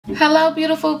Hello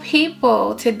beautiful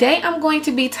people. Today I'm going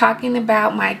to be talking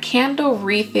about my candle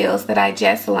refills that I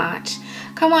just launched.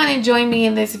 Come on and join me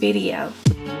in this video.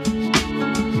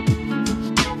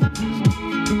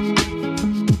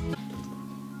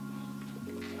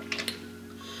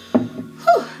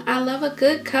 Whew, I love a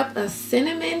good cup of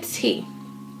cinnamon tea.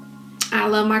 I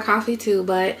love my coffee too,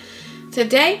 but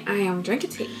today I am drinking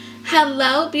tea.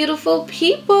 Hello beautiful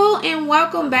people and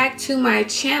welcome back to my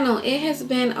channel. It has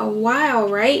been a while,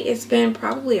 right? It's been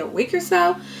probably a week or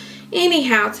so.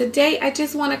 Anyhow, today I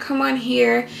just want to come on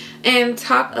here and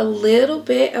talk a little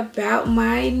bit about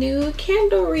my new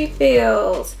candle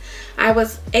refills. I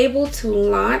was able to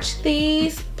launch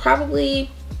these probably,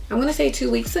 I want to say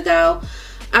 2 weeks ago.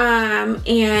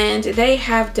 And they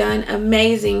have done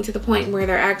amazing to the point where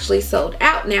they're actually sold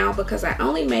out now because I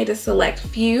only made a select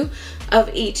few of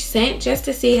each scent just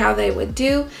to see how they would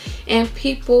do, and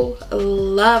people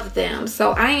love them.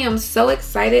 So I am so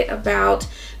excited about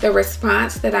the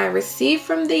response that I received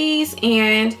from these,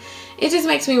 and it just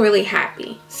makes me really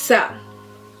happy. So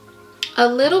a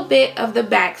little bit of the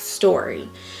backstory.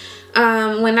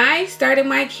 When I started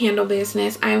my candle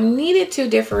business, I needed to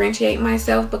differentiate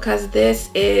myself because this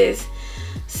is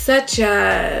such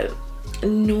a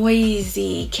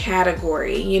noisy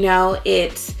category. You know,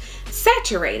 it's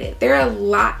saturated. There are a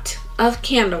lot of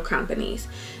candle companies.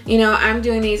 You know, I'm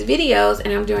doing these videos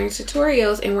and I'm doing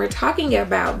tutorials and we're talking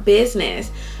about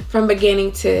business from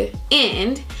beginning to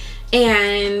end.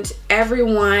 And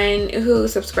everyone who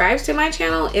subscribes to my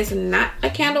channel is not a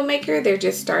candle maker. They're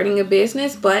just starting a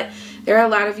business, but there are a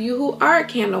lot of you who are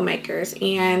candle makers,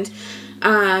 and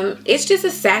it's just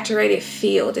a saturated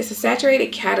field. It's a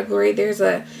saturated category. There's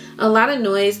a lot of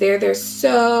noise there. There's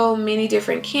so many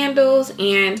different candles,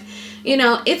 and you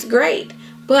know, it's great,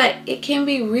 but it can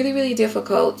be really, really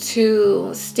difficult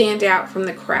to stand out from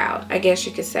the crowd, I guess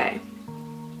you could say.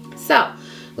 So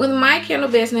with my candle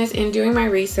business and doing my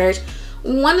research,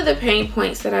 one of the pain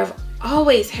points that I've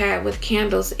always had with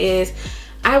candles is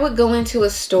I would go into a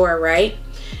store, right?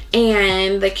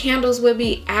 And the candles would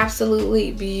be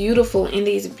absolutely beautiful in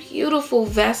these beautiful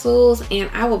vessels, and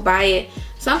I would buy it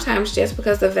sometimes just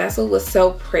because the vessel was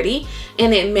so pretty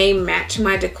and it may match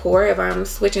my decor if I'm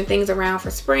switching things around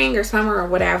for spring or summer or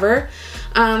whatever.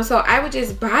 So I would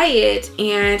just buy it,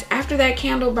 and after that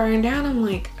candle burned down, I'm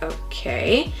like,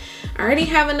 okay, I already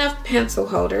have enough pencil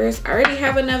holders. I already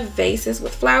have enough vases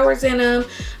with flowers in them.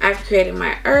 I've created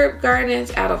my herb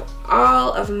gardens out of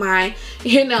all of my,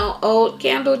 you know, old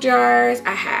candle jars.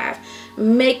 I have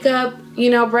makeup, you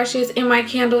know, brushes in my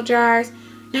candle jars.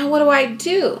 Now what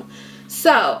do?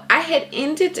 So I had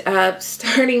ended up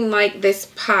starting like this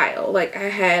pile. Like I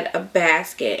had a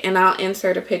basket, and I'll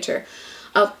insert a picture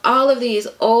of all of these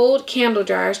old candle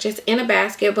jars just in a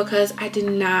basket because I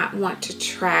did not want to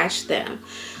trash them.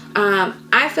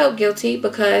 I felt guilty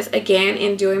because, again,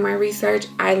 in doing my research,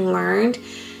 I learned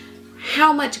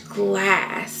how much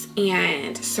glass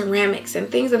and ceramics and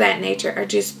things of that nature are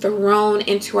just thrown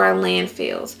into our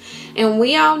landfills. And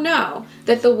we all know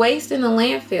that the waste in the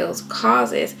landfills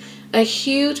causes a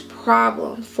huge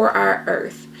problem for our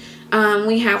earth.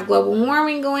 We have global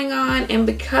warming going on, and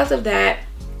because of that,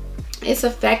 it's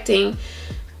affecting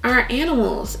our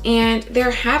animals and their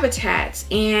habitats,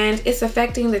 and it's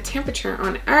affecting the temperature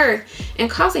on Earth and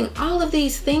causing all of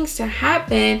these things to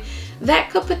happen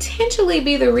that could potentially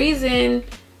be the reason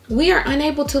we are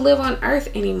unable to live on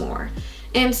Earth anymore.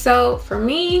 And so for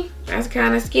me, that's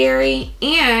kind of scary,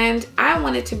 and I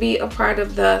wanted to be a part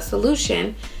of the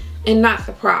solution and not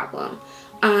the problem.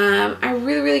 I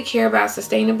really care about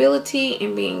sustainability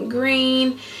and being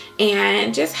green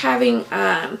and just having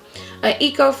an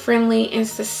eco-friendly and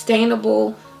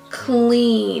sustainable,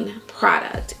 clean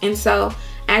product. And so,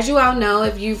 as you all know,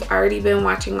 if you've already been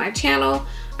watching my channel,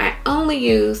 I only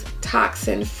use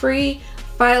toxin-free,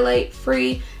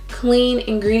 phthalate-free, clean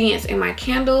ingredients in my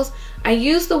candles. I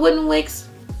use the wooden wicks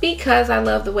because I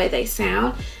love the way they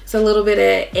sound. It's a little bit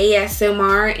of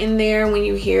ASMR in there when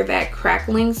you hear that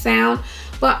crackling sound,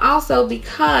 but also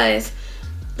because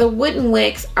the wooden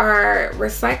wicks are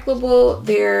recyclable,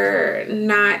 they're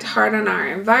not hard on our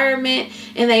environment,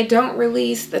 and they don't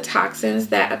release the toxins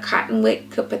that a cotton wick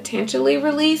could potentially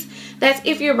release. That's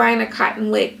if you're buying a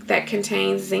cotton wick that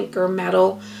contains zinc or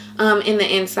metal in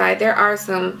the inside. There are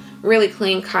some really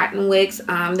clean cotton wicks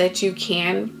that you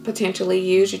can potentially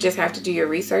use. You just have to do your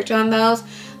research on those.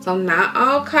 So not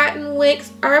all cotton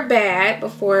wicks are bad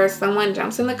before someone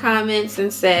jumps in the comments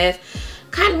and says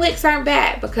cotton wicks aren't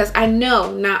bad, because I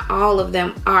know not all of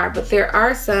them are, but there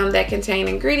are some that contain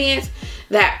ingredients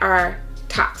that are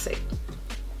toxic.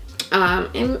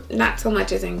 And not so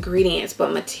much as ingredients,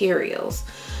 but materials.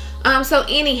 So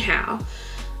anyhow,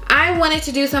 I wanted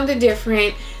to do something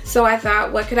different, so I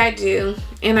thought, what could I do?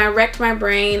 And I wrecked my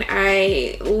brain.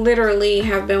 I literally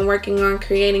have been working on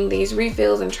creating these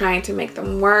refills and trying to make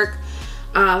them work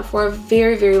for a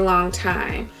very, very long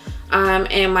time.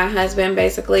 And my husband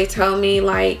basically told me,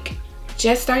 like,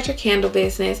 just start your candle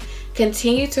business,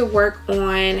 continue to work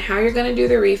on how you're going to do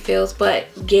the refills, but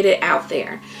get it out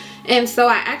there. And so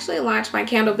I actually launched my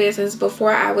candle business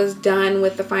before I was done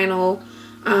with the final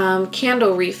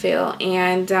candle refill.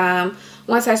 And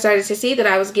once I started to see that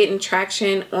I was getting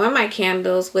traction on my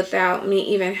candles without me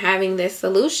even having this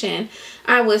solution,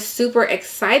 I was super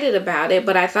excited about it.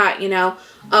 But I thought, you know,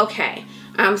 okay,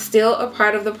 I'm still a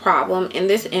part of the problem in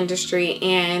this industry,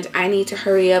 and I need to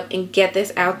hurry up and get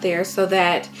this out there so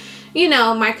that, you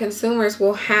know, my consumers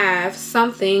will have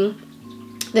something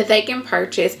that they can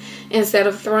purchase. Instead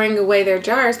of throwing away their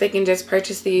jars, they can just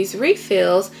purchase these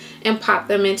refills and pop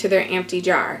them into their empty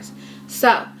jars.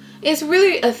 So it's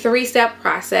really a 3-step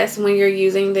process when you're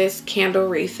using this candle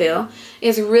refill.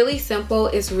 It's really simple,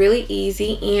 it's really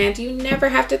easy, and you never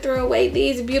have to throw away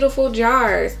these beautiful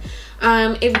jars.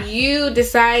 If you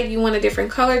decide you want a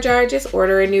different color jar, just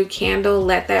order a new candle,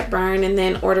 let that burn, and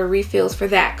then order refills for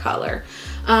that color.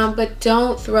 But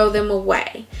don't throw them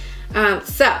away.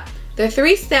 So the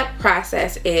 3-step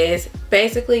process is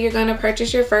basically you're going to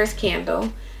purchase your first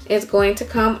candle. It's going to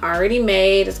come already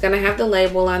made. It's going to have the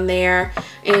label on there,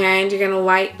 and you're going to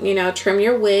light, you know, trim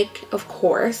your wick, of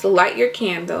course, light your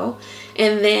candle.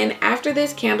 And then after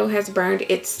this candle has burned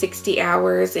its 60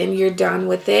 hours and you're done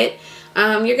with it,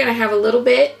 you're going to have a little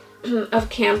bit of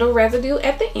candle residue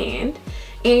at the end,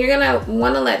 and you're going to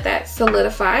want to let that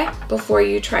solidify before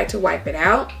you try to wipe it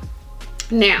out.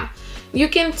 Now, you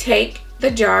can take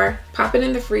the jar, pop it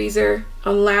in the freezer,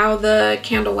 allow the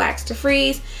candle wax to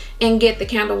freeze, and get the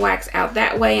candle wax out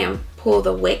that way and pull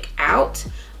the wick out,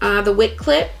 the wick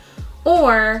clip.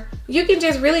 Or you can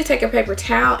just really take a paper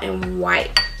towel and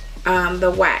wipe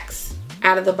the wax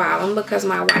out of the bottom, because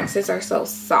my waxes are so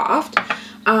soft.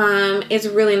 It's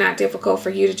really not difficult for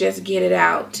you to just get it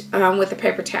out with a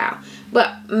paper towel.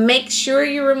 But make sure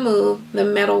you remove the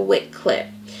metal wick clip.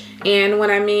 And what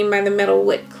I mean by the metal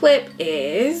wick clip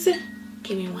is,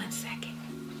 give me 1 second,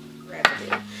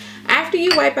 residue. After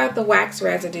you wipe out the wax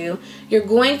residue, you're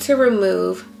going to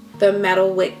remove the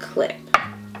metal wick clip,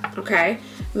 okay?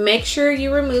 Make sure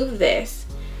you remove this,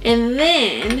 and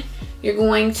then you're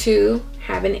going to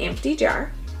have an empty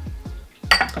jar.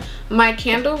 My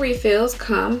candle refills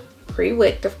come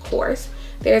pre-wicked, of course.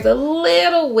 There's a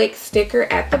little wick sticker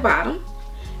at the bottom.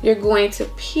 You're going to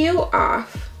peel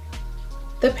off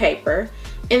the paper,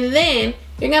 and then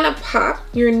you're gonna pop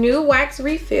your new wax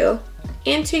refill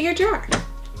into your jar.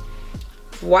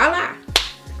 Voila!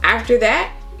 After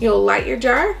that, you'll light your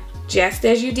jar just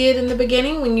as you did in the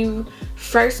beginning when you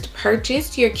first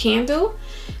purchased your candle,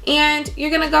 and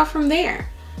you're gonna go from there.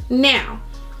 Now,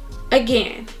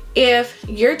 again, if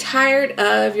you're tired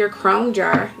of your chrome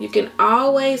jar, you can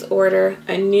always order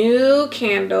a new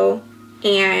candle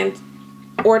and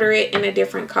order it in a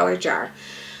different color jar.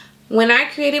 When I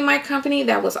created my company,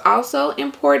 that was also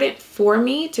important for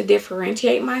me to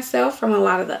differentiate myself from a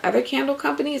lot of the other candle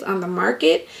companies on the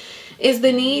market, is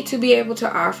the need to be able to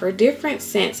offer different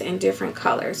scents and different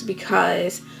colors,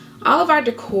 because all of our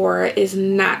decor is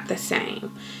not the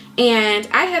same. And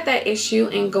I had that issue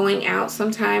in going out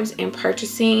sometimes and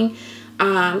purchasing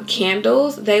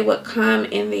candles. They would come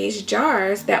in these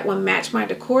jars that would match my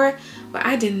decor, but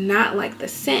I did not like the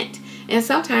scent. And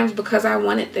sometimes, because I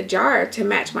wanted the jar to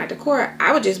match my decor,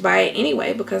 I would just buy it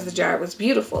anyway because the jar was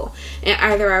beautiful. And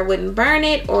either I wouldn't burn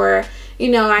it, or, you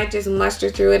know, I just muster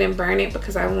through it and burn it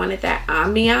because I wanted that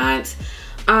ambiance.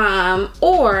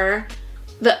 Or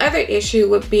the other issue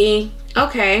would be,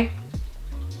 okay,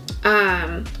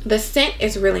 the scent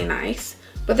is really nice,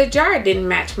 but the jar didn't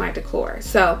match my decor.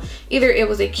 So either it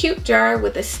was a cute jar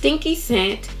with a stinky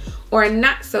scent, or a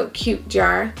not so cute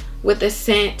jar with a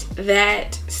scent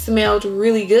that smelled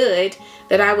really good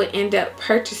that I would end up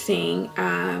purchasing,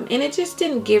 and it just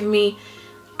didn't give me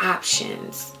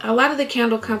options. A lot of the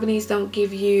candle companies don't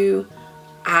give you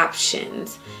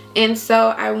options, and so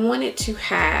I wanted to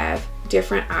have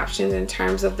different options in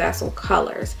terms of vessel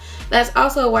colors. That's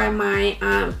also why my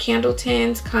candle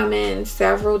tins come in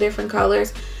several different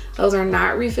colors. Those are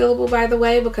not refillable, by the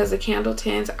way, because the candle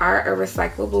tins are a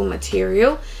recyclable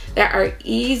material that are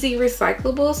easy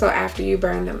recyclable. So after you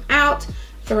burn them out,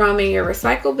 throw them in your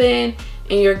recycle bin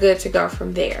and you're good to go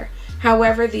from there.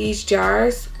 However, these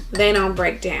jars they don't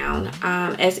break down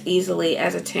as easily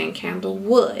as a tin candle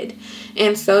would.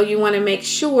 And so you want to make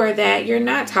sure that you're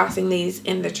not tossing these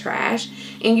in the trash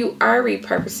and you are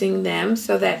repurposing them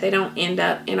so that they don't end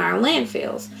up in our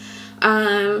landfills.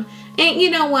 And you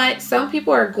know what? Some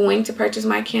people are going to purchase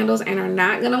my candles and are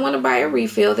not going to want to buy a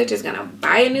refill. They're just going to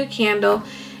buy a new candle,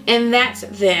 and that's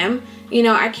them. You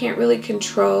know, I can't really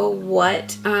control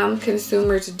what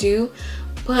consumers do,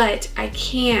 but I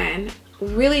can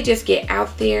really just get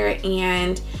out there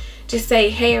and just say,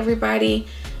 hey everybody,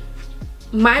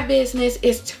 my business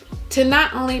is to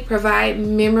not only provide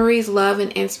memories, love,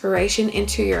 and inspiration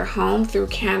into your home through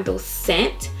candle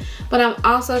scent, but I'm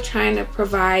also trying to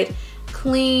provide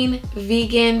clean,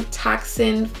 vegan,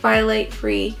 toxin, phthalate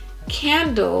free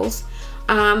candles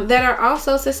that are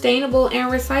also sustainable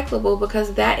and recyclable,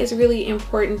 because that is really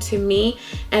important to me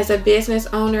as a business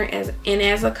owner and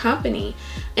as a company.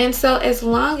 And so as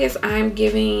long as I'm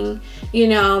giving, you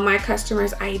know, my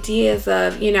customers ideas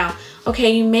of, you know,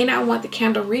 okay, you may not want the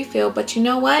candle refill, but you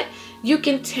know what? You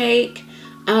can take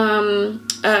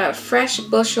a fresh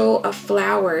bushel of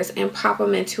flowers and pop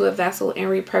them into a vessel and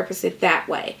repurpose it that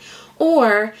way.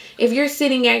 Or if you're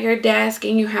sitting at your desk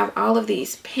and you have all of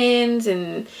these pens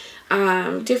and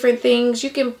different things,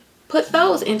 you can put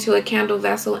those into a candle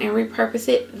vessel and repurpose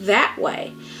it that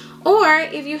way. Or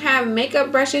if you have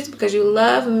makeup brushes because you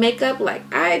love makeup like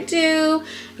I do,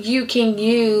 you can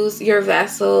use your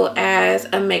vessel as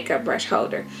a makeup brush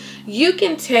holder. You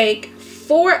can take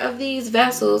 4 of these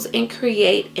vessels and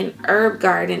create an herb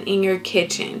garden in your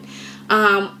kitchen.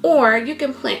 Or you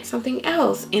can plant something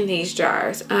else in these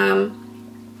jars.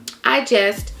 I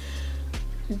just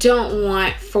don't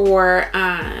want for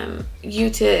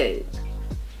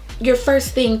your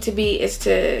first thing to be is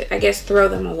to, I guess, throw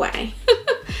them away.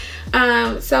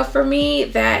 So for me,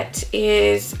 that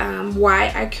is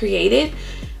why I created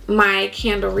my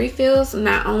candle refills,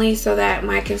 not only so that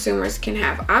my consumers can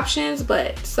have options,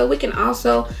 but so we can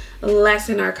also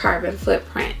lessen our carbon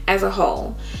footprint as a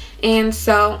whole. And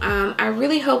so I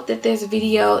really hope that this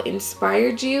video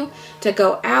inspired you to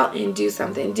go out and do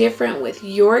something different with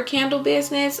your candle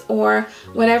business or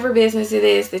whatever business it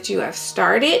is that you have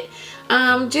started,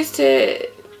 just to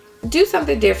do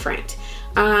something different.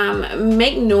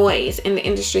 Make noise in the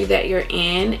industry that you're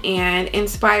in and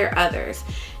inspire others.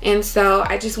 And so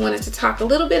I just wanted to talk a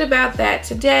little bit about that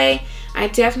today. I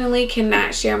definitely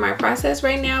cannot share my process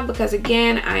right now because,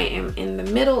 again, I am in the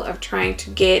middle of trying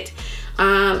to get,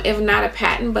 if not a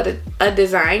patent, but a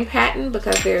design patent,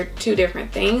 because they're 2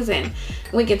 different things, and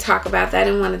we can talk about that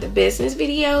in one of the business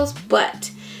videos. But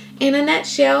in a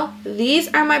nutshell,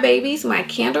 these are my babies, my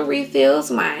candle refills,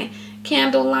 my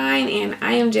candle line, and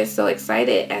I am just so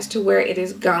excited as to where it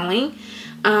is going.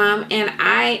 And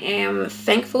I am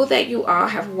thankful that you all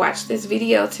have watched this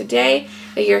video today,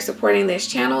 that you're supporting this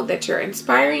channel, that you're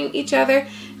inspiring each other.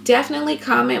 Definitely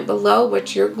comment below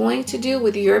what you're going to do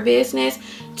with your business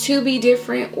to be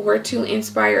different or to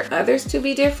inspire others to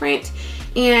be different.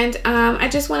 And I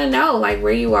just want to know, like,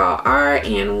 where you all are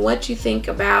and what you think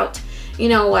about, you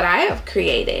know, what I have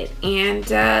created, and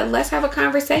let's have a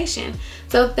conversation.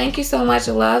 So thank you so much,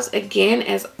 loves, again,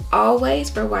 as always,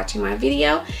 for watching my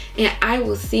video, and I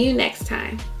will see you next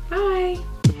time. Bye.